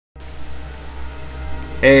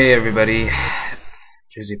Hey everybody,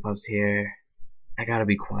 DrizzyPuffs here. I gotta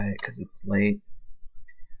be quiet because it's late,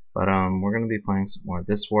 but we're gonna be playing some more of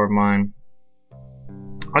this war of mine.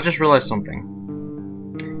 I just realized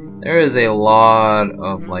something. There is a lot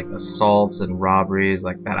of like assaults and robberies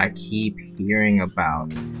like that I keep hearing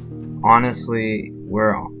about. Honestly,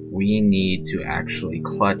 we need to actually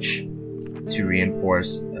clutch to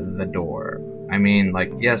reinforce the door. I mean,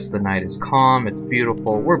 like, yes, the night is calm, it's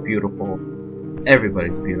beautiful, we're beautiful.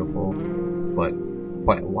 Everybody's beautiful, but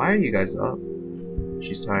why are you guys up?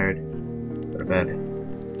 She's tired. Go to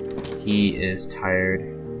bed. He is tired.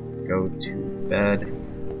 Go to bed.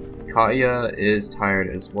 Katya is tired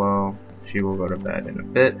as well. She will go to bed in a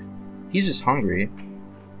bit. He's just hungry.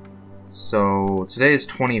 So today is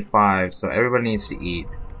 25, so everybody needs to eat.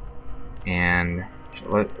 And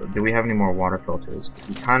do we have any more water filters?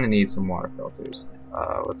 We kind of need some water filters.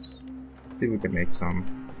 Let's see if we can make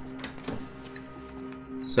some.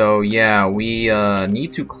 So yeah, we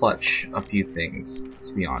need to clutch a few things,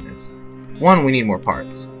 to be honest. One, we need more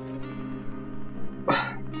parts.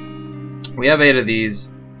 We have 8 of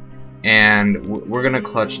these, and we're gonna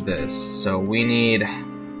clutch this. So we need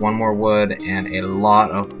 1 more wood and a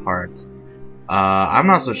lot of parts. I'm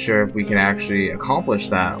not so sure if we can actually accomplish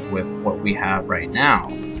that with what we have right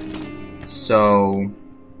now. So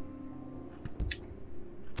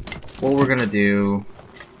what we're gonna do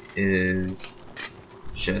is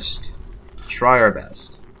just try our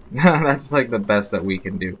best. That's like the best that we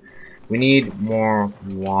can do. We need more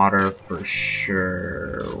water for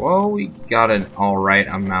sure. Well, we got an alright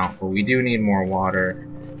amount, but we do need more water.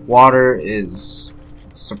 Water is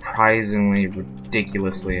surprisingly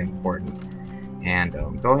ridiculously important. And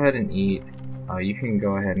go ahead and eat. You can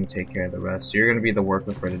go ahead and take care of the rest. So you're gonna be the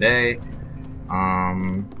worker for today.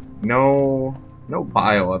 No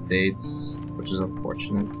bio updates, which is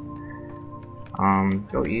unfortunate.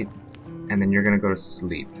 Go eat, and then you're gonna go to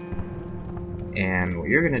sleep. And what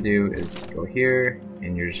you're gonna do is go here,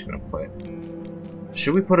 and you're just gonna put.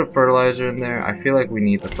 Should we put a fertilizer in there? I feel like we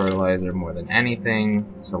need the fertilizer more than anything,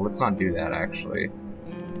 so let's not do that actually.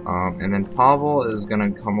 And then Pavel is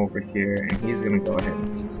gonna come over here, and he's gonna go ahead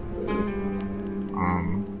and eat some food.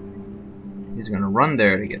 He's gonna run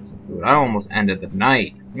there to get some food. I almost ended the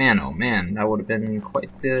night. Man, oh man, that would have been quite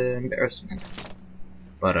the embarrassment.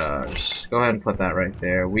 But just go ahead and put that right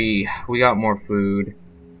there. We got more food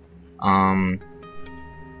on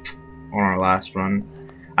our last run.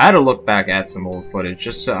 I had to look back at some old footage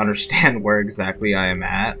just to understand where exactly I am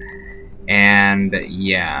at. And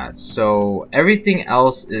yeah, so everything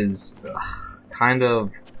else is kind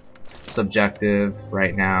of subjective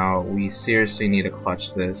right now. We seriously need to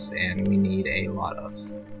clutch this, and we need a lot of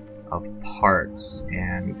parts.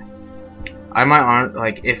 And I might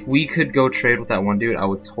like, if we could go trade with that one dude, I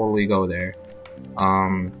would totally go there.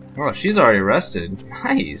 Oh, she's already rested.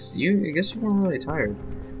 Nice. I guess you weren't really tired.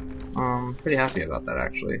 Pretty happy about that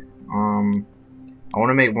actually. I want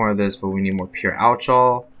to make more of this, but we need more pure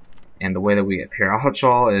alcohol. And the way that we get pure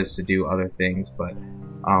alcohol is to do other things. But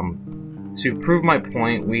to prove my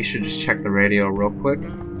point, we should just check the radio real quick.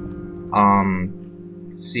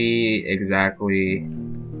 See exactly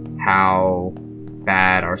how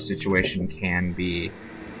bad our situation can be.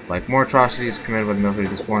 Like, more atrocities committed by the military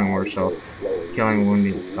this morning, or so killing,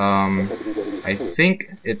 wounded. I think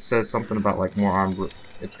it says something about like more armed.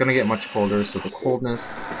 It's gonna get much colder, so the coldness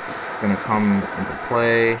is gonna come into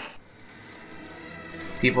play.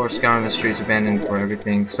 People are scouring the streets, abandoned for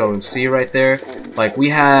everything. So see right there, like we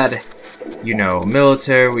had, you know,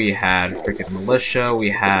 military, we had freaking militia,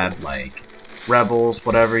 we had like rebels,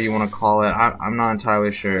 whatever you want to call it. I'm not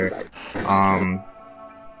entirely sure.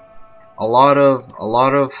 A lot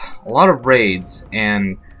of raids,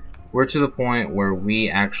 and we're to the point where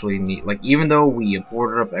we actually need, like, even though we have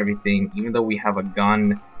boarded up everything, even though we have a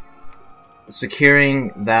gun,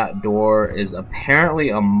 securing that door is apparently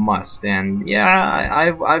a must. And yeah,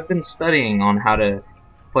 I've been studying on how to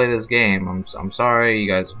play this game. I'm sorry you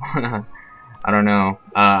guys wanna, I don't know.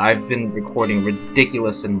 I've been recording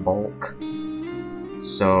ridiculous in bulk.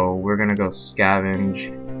 So we're gonna go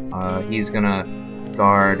scavenge. He's gonna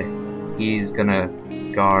guard. He's gonna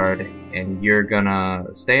guard, and you're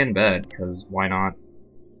gonna stay in bed, because why not?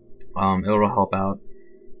 It'll help out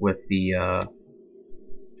with the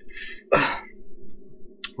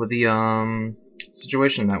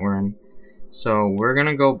situation that we're in. So we're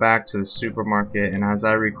gonna go back to the supermarket, and as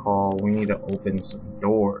I recall, we need to open some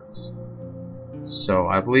doors. So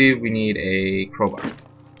I believe we need a crowbar,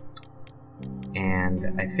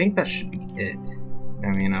 and I think that should be it.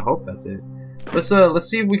 I mean, I hope that's it. Let's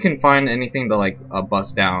see if we can find anything to like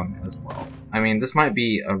bust down as well. I mean, this might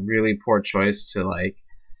be a really poor choice to like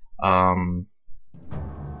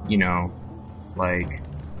you know, like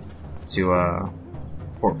to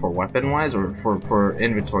for weapon wise or for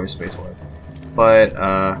inventory space wise. But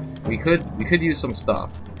we could use some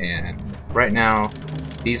stuff, and right now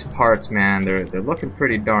these parts, man, they're looking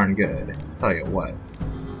pretty darn good, I'll tell you what.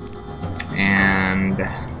 And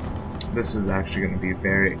this is actually going to be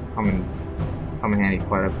very come in handy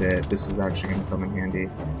quite a bit. This is actually going to come in handy.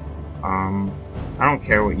 I don't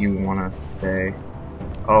care what you want to say.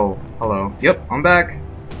 Oh, hello. Yep, I'm back.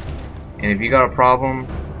 And if you got a problem,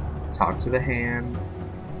 talk to the hand,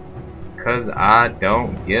 'cause I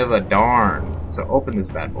don't give a darn. So open this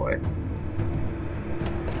bad boy.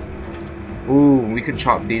 Ooh, we could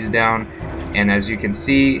chop these down, and as you can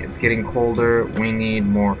see, it's getting colder. We need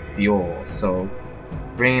more fuel, so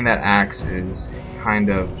bringing that axe is kind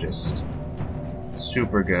of just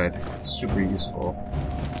super good, super useful.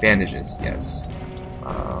 Bandages, yes.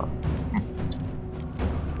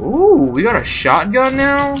 Ooh, we got a shotgun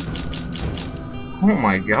now? Oh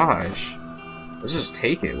my gosh. Let's just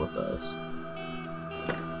take it with us.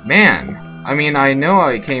 Man, I mean, I know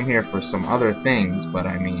I came here for some other things, but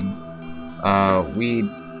I mean, we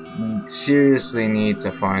seriously need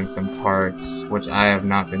to find some parts, which I have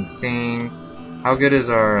not been seeing. How good is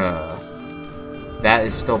our, that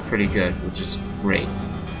is still pretty good, which is great.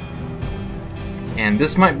 And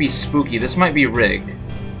this might be spooky, this might be rigged.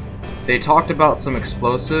 They talked about some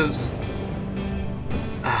explosives.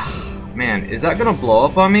 Man, is that gonna blow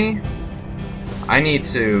up on me? I need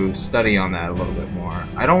to study on that a little bit more.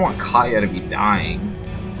 I don't want Kaya to be dying.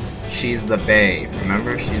 She's the bae,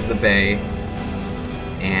 remember? She's the bae.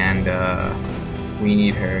 And, we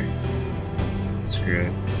need her. Screw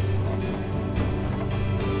it.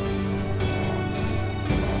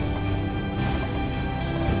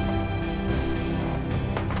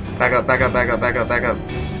 Back up, back up, back up, back up, back up.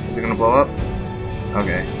 Is it gonna blow up?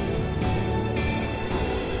 Okay.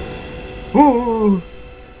 Ooh!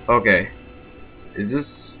 Okay. Is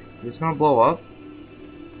this gonna blow up?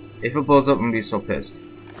 If it blows up, I'm gonna be so pissed.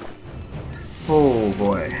 Oh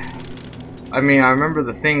boy. I mean, I remember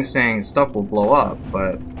the thing saying stuff will blow up,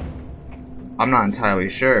 but I'm not entirely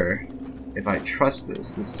sure if I trust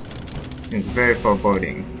this. This seems very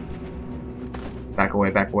foreboding. Back away,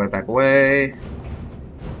 back away, back away.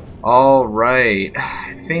 Alright.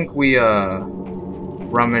 I think we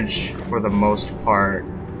rummaged for the most part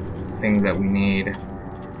things that we need.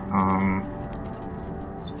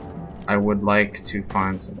 I would like to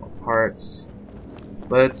find some more parts.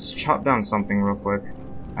 Let's chop down something real quick.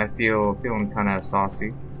 I feeling kind of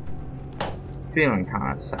saucy. Feeling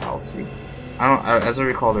kind of saucy. As I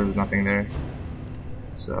recall, there was nothing there.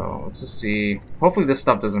 So let's just see. Hopefully this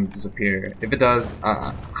stuff doesn't disappear. If it does,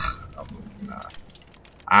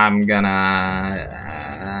 I'm gonna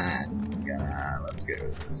let's get rid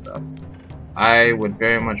of this stuff. I would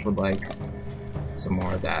very much would like some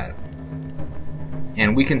more of that.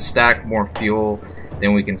 And we can stack more fuel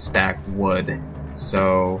than we can stack wood.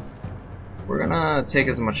 So we're gonna take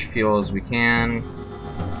as much fuel as we can.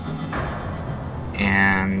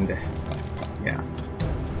 And yeah.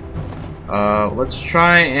 Let's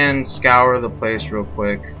try and scour the place real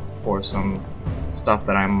quick for some stuff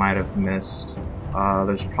that I might have missed.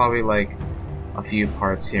 There's probably like a few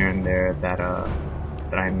parts here and there that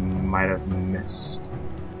I might have missed.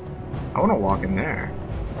 I want to walk in there.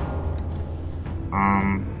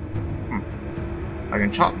 I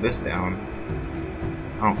can chop this down.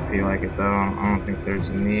 I don't feel like it though. I don't think there's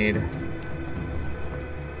a need.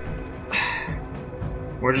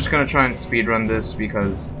 We're just gonna try and speedrun this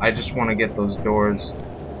because I just want to get those doors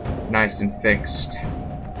nice and fixed.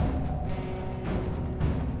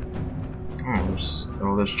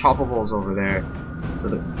 Oh, there's choppables over there.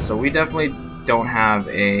 So we definitely don't have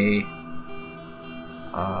a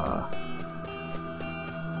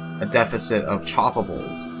deficit of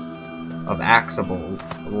choppables, of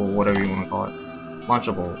axables, or whatever you want to call it,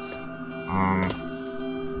 lunchables.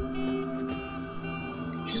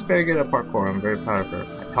 She's very good at parkour. I'm very proud of her.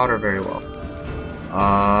 I taught her very well.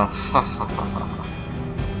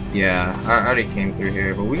 Yeah, I already came through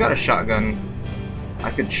here, but we got a shotgun. I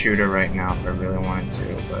could shoot her right now if I really wanted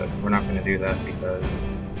to, but we're not going to do that because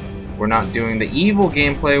we're not doing the evil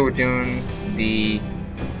gameplay, we're doing the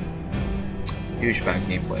douchebag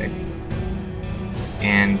gameplay.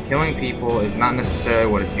 And killing people is not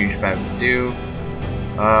necessarily what a douchebag would do.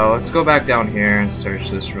 Let's go back down here and search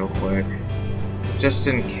this real quick. Just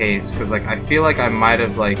in case, because like I feel like I might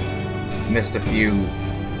have like missed a few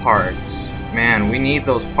parts. Man, we need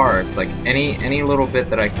those parts. Like any little bit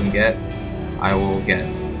that I can get, I will get.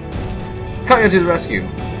 Kaya to the rescue!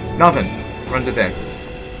 Nothing. Run to the exit.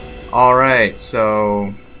 Alright,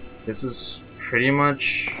 so this is pretty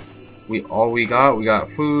much all we got. We got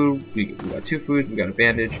food, we got 2 foods, we got a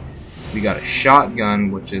bandage, we got a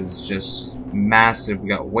shotgun, which is just massive. We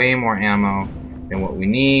got way more ammo than what we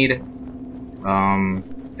need.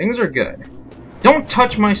 Things are good. Don't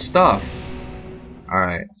touch my stuff!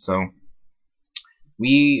 Alright, so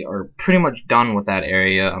we are pretty much done with that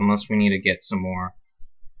area, unless we need to get some more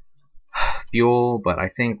fuel, but I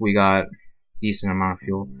think we got decent amount of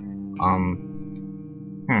fuel.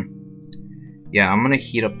 Yeah, I'm gonna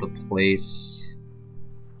heat up the place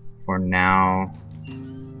for now.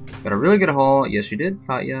 Got a really good haul. Yes, you did,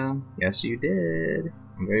 Katya. Yes, you did.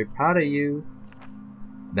 I'm very proud of you.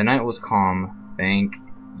 The night was calm. Thank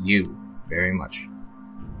you very much.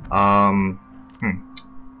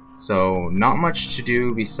 So, not much to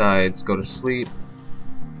do besides go to sleep.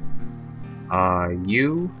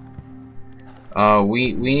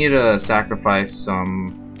 We need to sacrifice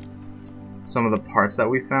some of the parts that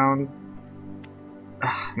we found.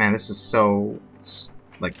 Man, this is so,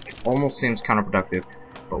 like, almost seems counterproductive,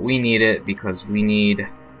 but we need it because we need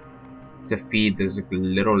to feed this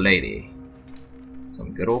little lady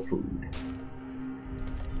some good old food.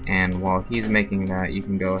 And while he's making that, you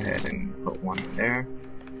can go ahead and put one in there.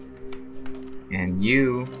 And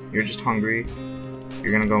you're just hungry.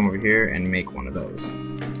 You're gonna go over here and make one of those.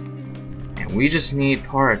 And we just need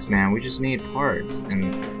parts, man. We just need parts.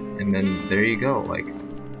 And then there you go. Like,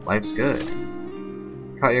 life's good.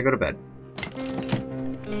 Katya, go to bed.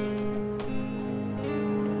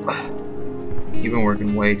 You've been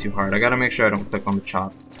working way too hard. I gotta make sure I don't click on the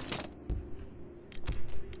chop.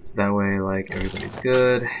 So that way, like, everybody's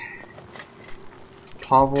good.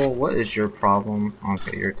 Pavel, what is your problem?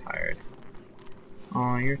 Okay, you're tired.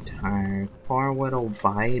 Oh, you're tired. Poor little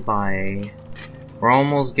bye-bye. We're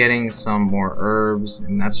almost getting some more herbs,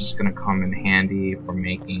 and that's just gonna come in handy for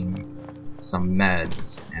making some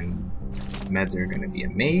meds. And meds are gonna be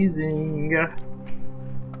amazing.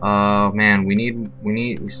 Man,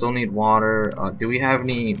 we still need water. Do we have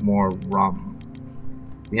any more rum?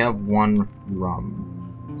 We have 1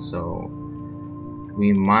 rum, so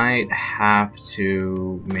we might have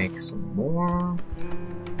to make some more.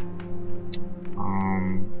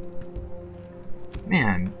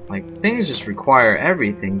 Man, like, things just require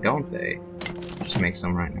everything, don't they? Just make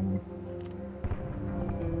some right now.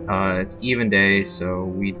 It's even day, so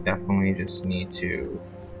we definitely just need to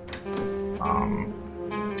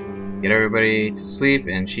get everybody to sleep,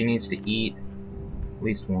 and she needs to eat at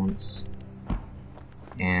least once.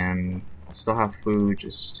 And I still have food,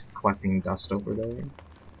 just collecting dust over there.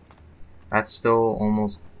 That's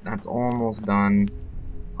almost done.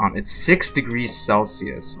 It's 6 degrees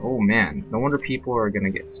Celsius. Oh man, no wonder people are gonna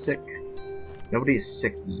get sick. Nobody is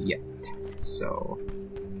sick yet, so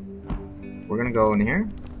we're gonna go in here.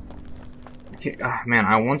 Okay, man,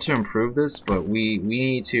 I want to improve this, but we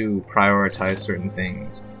need to prioritize certain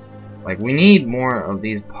things. Like, we need more of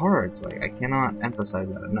these parts. Like, I cannot emphasize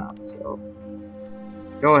that enough. So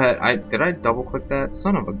go ahead. Did I double click that?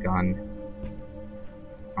 Son of a gun.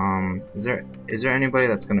 Is there anybody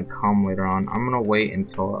that's gonna come later on? I'm gonna wait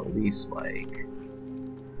until at least like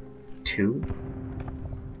 2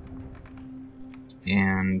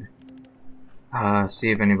 and see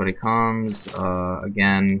if anybody comes.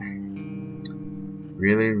 Again,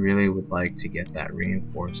 really would like to get that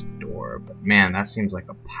reinforced door, but man, that seems like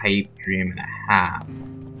a pipe dream and a half.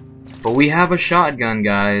 But we have a shotgun,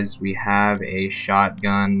 guys. We have a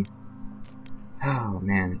shotgun. Oh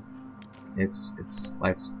man, it's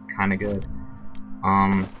life's kind of good.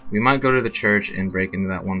 We might go to the church and break into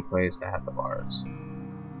that one place that had the bars,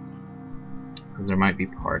 because there might be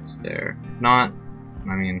parts there. If not,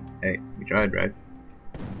 I mean, hey, we tried, right?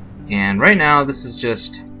 And right now, this is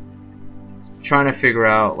just trying to figure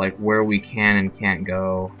out like where we can and can't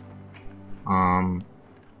go.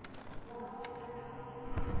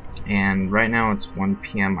 And right now it's 1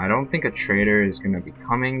 PM. I don't think a trader is gonna be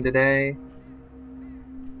coming today.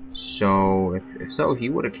 So if so, he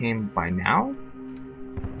would have came by now.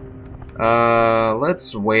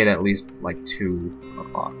 Let's wait at least like 2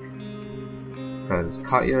 o'clock, because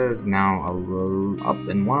Katya is now a little up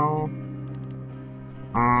and well.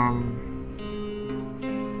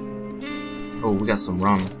 Oh, we got some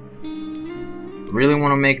rum. Really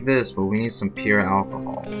want to make this, but we need some pure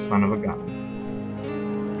alcohol. Son of a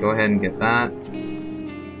gun. Go ahead and get that.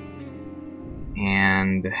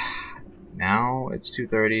 And now it's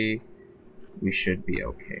 2:30. We should be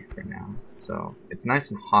okay for now. So it's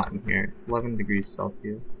nice and hot in here. It's 11 degrees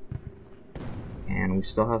Celsius, and we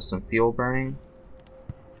still have some fuel burning.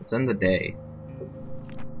 It's in the day,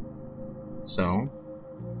 so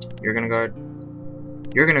you're gonna guard,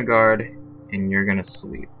 and you're gonna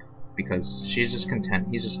sleep. because she's just content.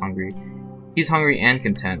 He's just hungry. He's hungry and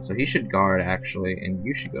content, so he should guard actually, and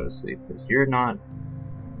you should go to sleep because you're not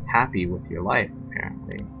happy with your life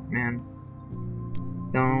apparently, man.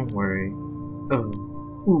 Don't worry. Oh,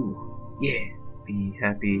 ooh, yeah. Be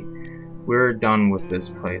happy. We're done with this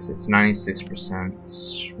place. It's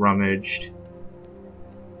 96% rummaged.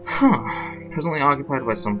 Huh. Presently occupied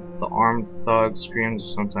by the armed thugs. Screams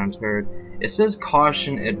are sometimes heard. It says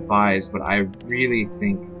caution advised, but I really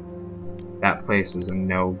think that place is a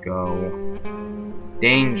no-go.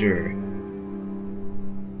 Danger.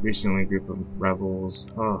 Recently, group of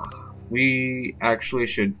rebels. Ugh. We actually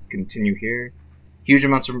should continue here. Huge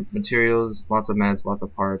amounts of materials, lots of meds, lots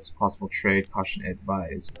of parts, possible trade, caution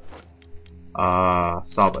advised.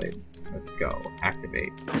 Saw blade. Let's go.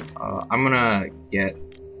 Activate. I'm gonna get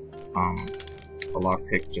a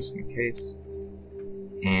lockpick just in case.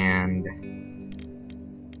 And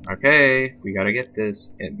okay, we gotta get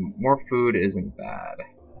this. And more food isn't bad.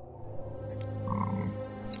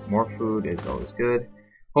 More food is always good.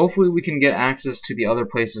 Hopefully we can get access to the other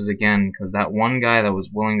places again, because that one guy that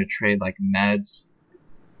was willing to trade like meds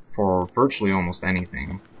for virtually almost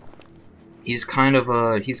anything, he's kind of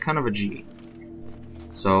a G.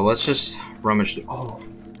 So let's just rummage through. Oh,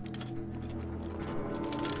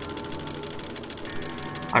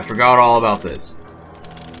 I forgot all about this.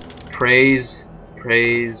 Praise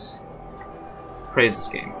this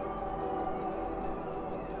game.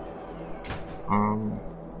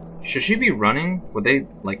 Should she be running? Would they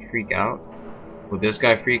like freak out? Would this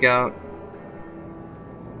guy freak out?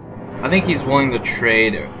 I think he's willing to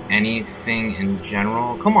trade anything in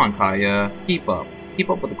general. Come on, Kaya, keep up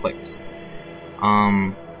with the clicks.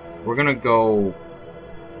 We're gonna go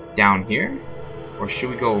down here, or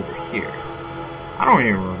should we go over here? I don't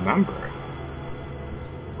even remember.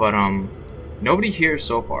 But nobody here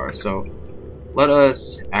so far, so let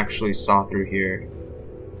us actually saw through here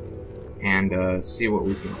and see what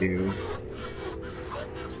we can do.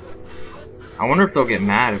 I wonder if they'll get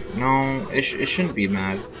mad. No, it shouldn't be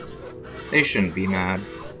mad. They shouldn't be mad.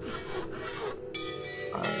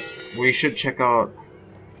 We should check out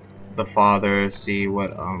the father, see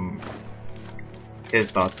what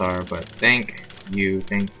his thoughts are. But thank you.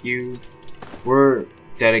 We're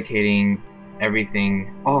dedicating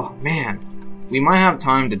everything. Oh man, we might have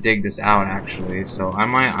time to dig this out actually. So I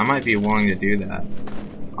might be willing to do that.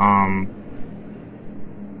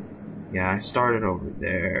 Yeah, I started over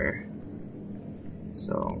there.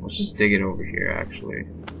 So let's just dig it over here actually.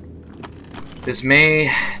 This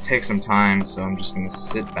may take some time, so I'm just gonna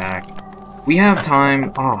sit back. We have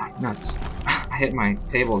time. Oh, nuts. I hit my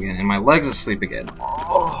table again and my leg's asleep again.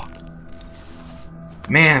 Oh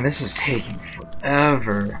man, this is taking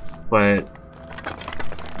forever. But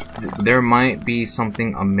there might be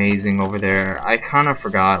something amazing over there. I kind of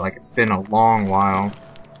forgot, like it's been a long while.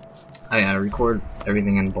 I record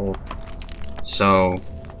everything in bulk. So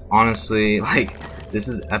honestly, like this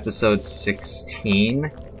is episode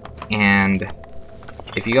 16. And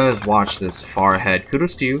if you guys watch this far ahead,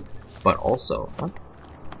 kudos to you. But also, what?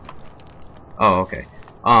 Oh, okay.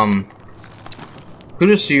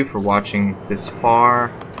 Kudos to you for watching this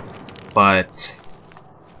far. But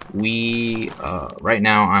we, right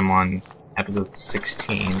now I'm on episode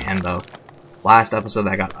 16, and the last episode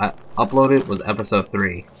that got uploaded was episode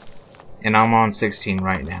 3, and I'm on 16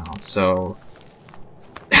 right now. So.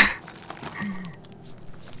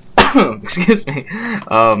 Excuse me.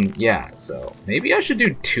 Yeah, so maybe I should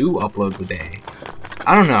do 2 uploads a day.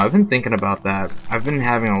 I don't know, I've been thinking about that. I've been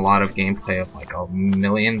having a lot of gameplay of like a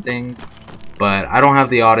million things, but I don't have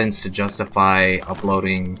the audience to justify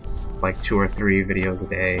uploading like 2 or 3 videos a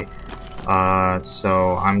day.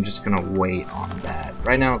 So I'm just gonna wait on that.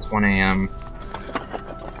 Right now it's 1 AM,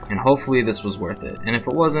 and hopefully this was worth it. And if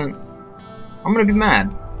it wasn't, I'm gonna be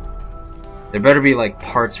mad. There better be like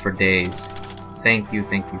parts for days. Thank you.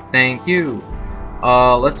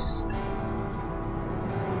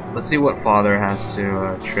 Let's see what father has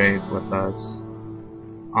to trade with us.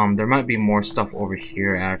 There might be more stuff over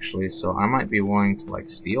here actually, so I might be willing to like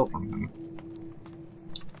steal from him.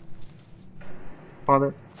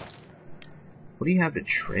 Father, what do you have to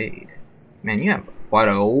trade? Man, you have quite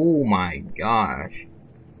a. Oh my gosh.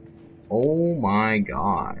 Oh my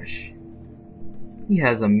gosh. He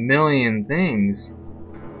has a million things.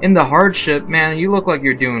 In the hardship, man, you look like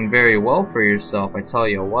you're doing very well for yourself, I tell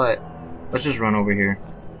you what. Let's just run over here.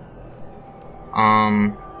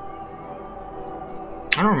 I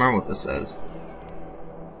don't remember what this says.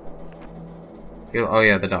 Oh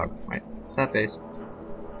yeah, the dog. Right. Sad face.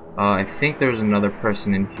 I think there's another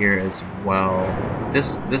person in here as well.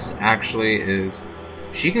 This actually is.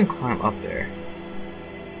 She can climb up there.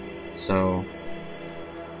 So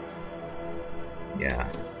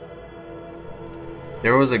yeah.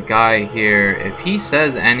 There was a guy here. If he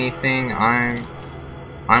says anything,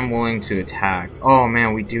 I'm willing to attack. Oh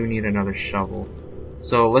man, we do need another shovel.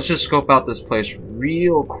 So let's just scope out this place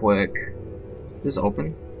real quick. Is this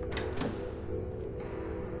open?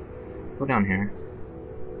 Go down here.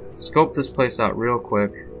 Scope this place out real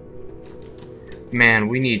quick. Man,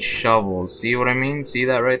 we need shovels. See what I mean? See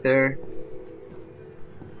that right there?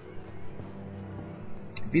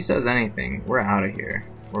 If he says anything, we're out of here.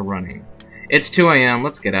 We're running. It's 2 AM.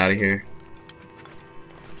 Let's get out of here.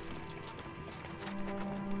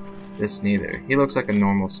 This neither. He looks like a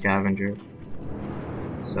normal scavenger.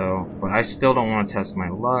 So, but I still don't want to test my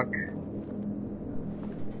luck.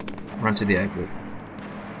 Run to the exit.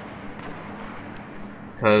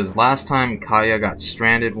 Because last time Kaya got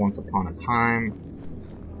stranded once upon a time.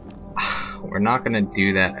 We're not going to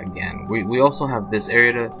do that again. We also have this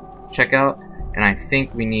area to check out. And I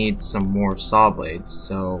think we need some more saw blades.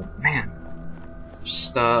 So, man.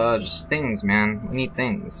 Just things, man. We need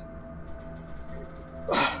things.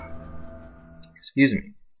 Excuse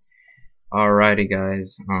me. Alrighty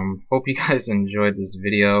guys, hope you guys enjoyed this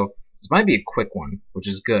video. This might be a quick one, which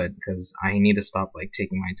is good, because I need to stop like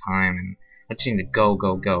taking my time and I just need to go.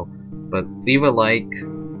 But leave a like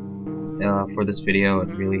for this video, it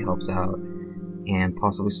really helps out. And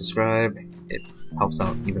possibly subscribe, it helps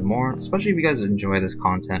out even more, especially if you guys enjoy this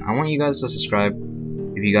content. I want you guys to subscribe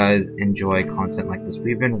if you guys enjoy content like this.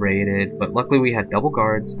 We've been raided, but luckily we had double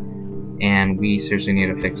guards, and we seriously need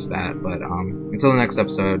to fix that. But until the next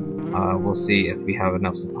episode, we'll see if we have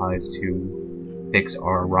enough supplies to fix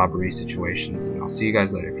our robbery situations. And I'll see you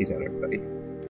guys later. Peace out, everybody.